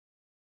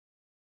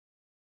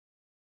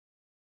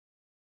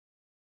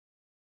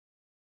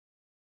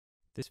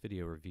This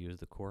video reviews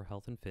the Core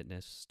Health and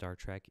Fitness Star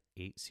Trek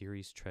 8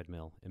 Series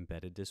Treadmill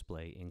Embedded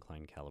Display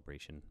Incline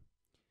Calibration.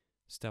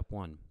 Step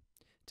 1.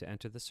 To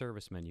enter the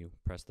service menu,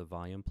 press the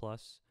Volume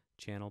Plus,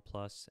 Channel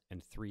Plus,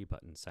 and 3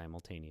 buttons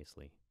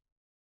simultaneously.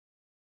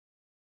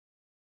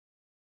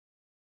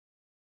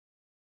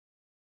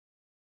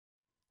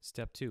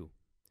 Step 2.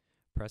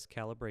 Press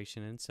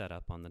Calibration and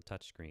Setup on the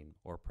touchscreen,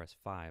 or press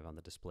 5 on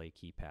the display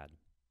keypad.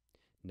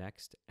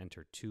 Next,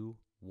 enter 2,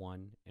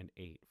 1, and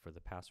 8 for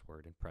the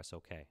password and press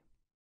OK.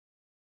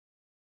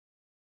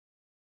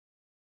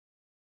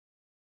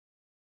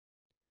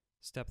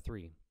 Step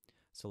 3.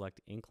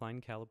 Select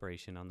Incline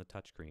Calibration on the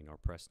touchscreen or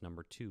press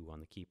number 2 on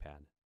the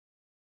keypad.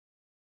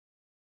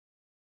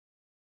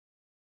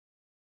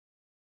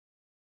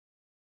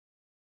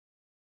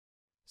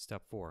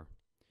 Step 4.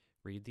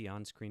 Read the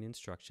on-screen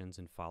instructions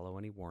and follow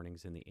any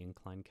warnings in the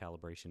Incline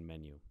Calibration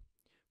menu.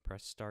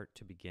 Press Start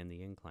to begin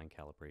the incline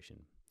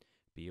calibration.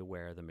 Be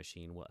aware the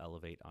machine will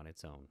elevate on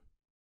its own.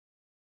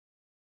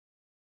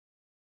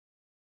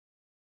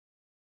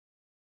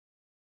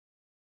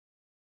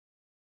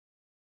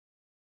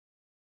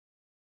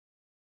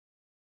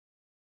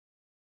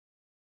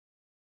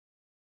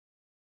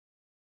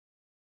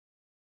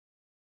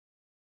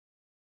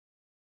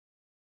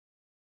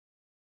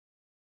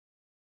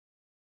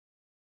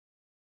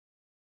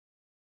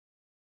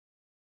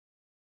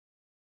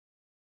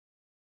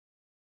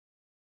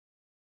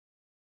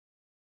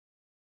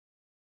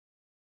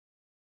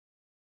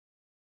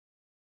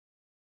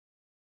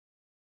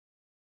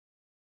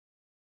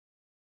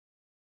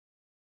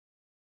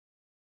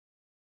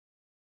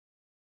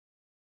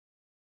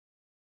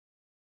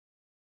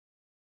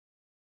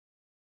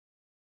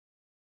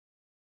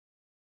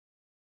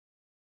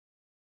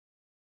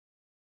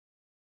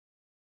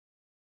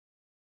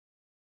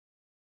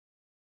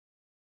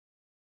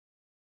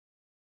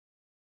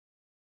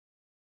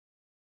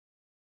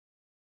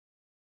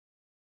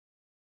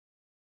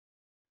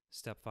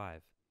 Step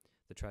 5.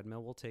 The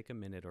treadmill will take a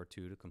minute or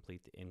two to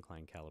complete the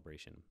incline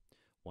calibration.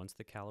 Once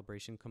the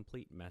calibration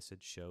complete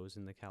message shows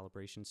in the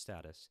calibration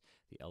status,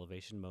 the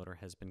elevation motor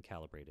has been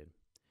calibrated.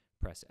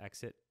 Press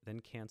Exit, then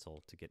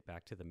Cancel to get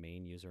back to the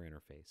main user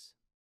interface.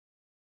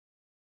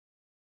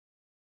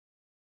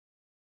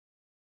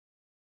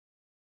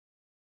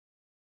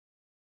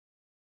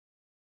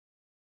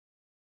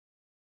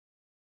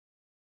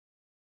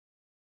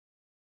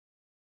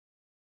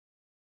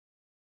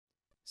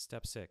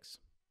 Step 6.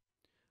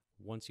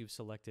 Once you've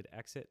selected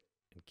Exit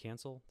and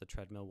Cancel, the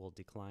treadmill will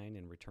decline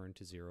and return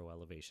to 0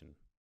 elevation.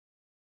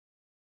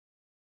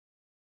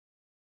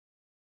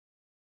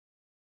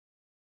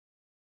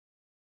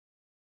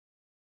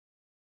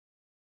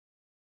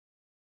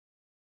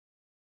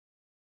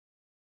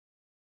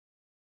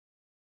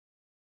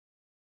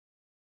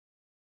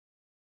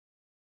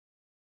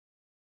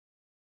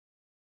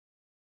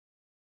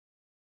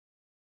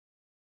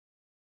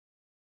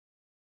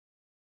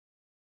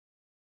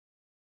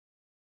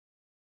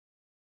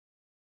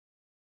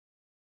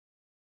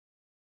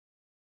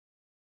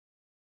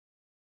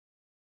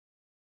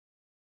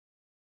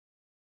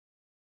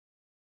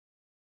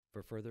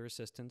 For further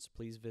assistance,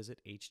 please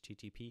visit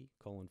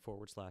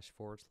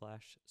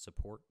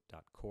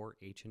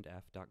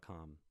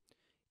http://support.corehnf.com.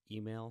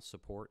 Email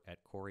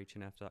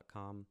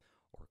support@corehnf.com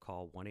or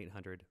call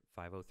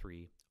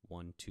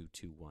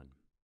 1-800-503-1221.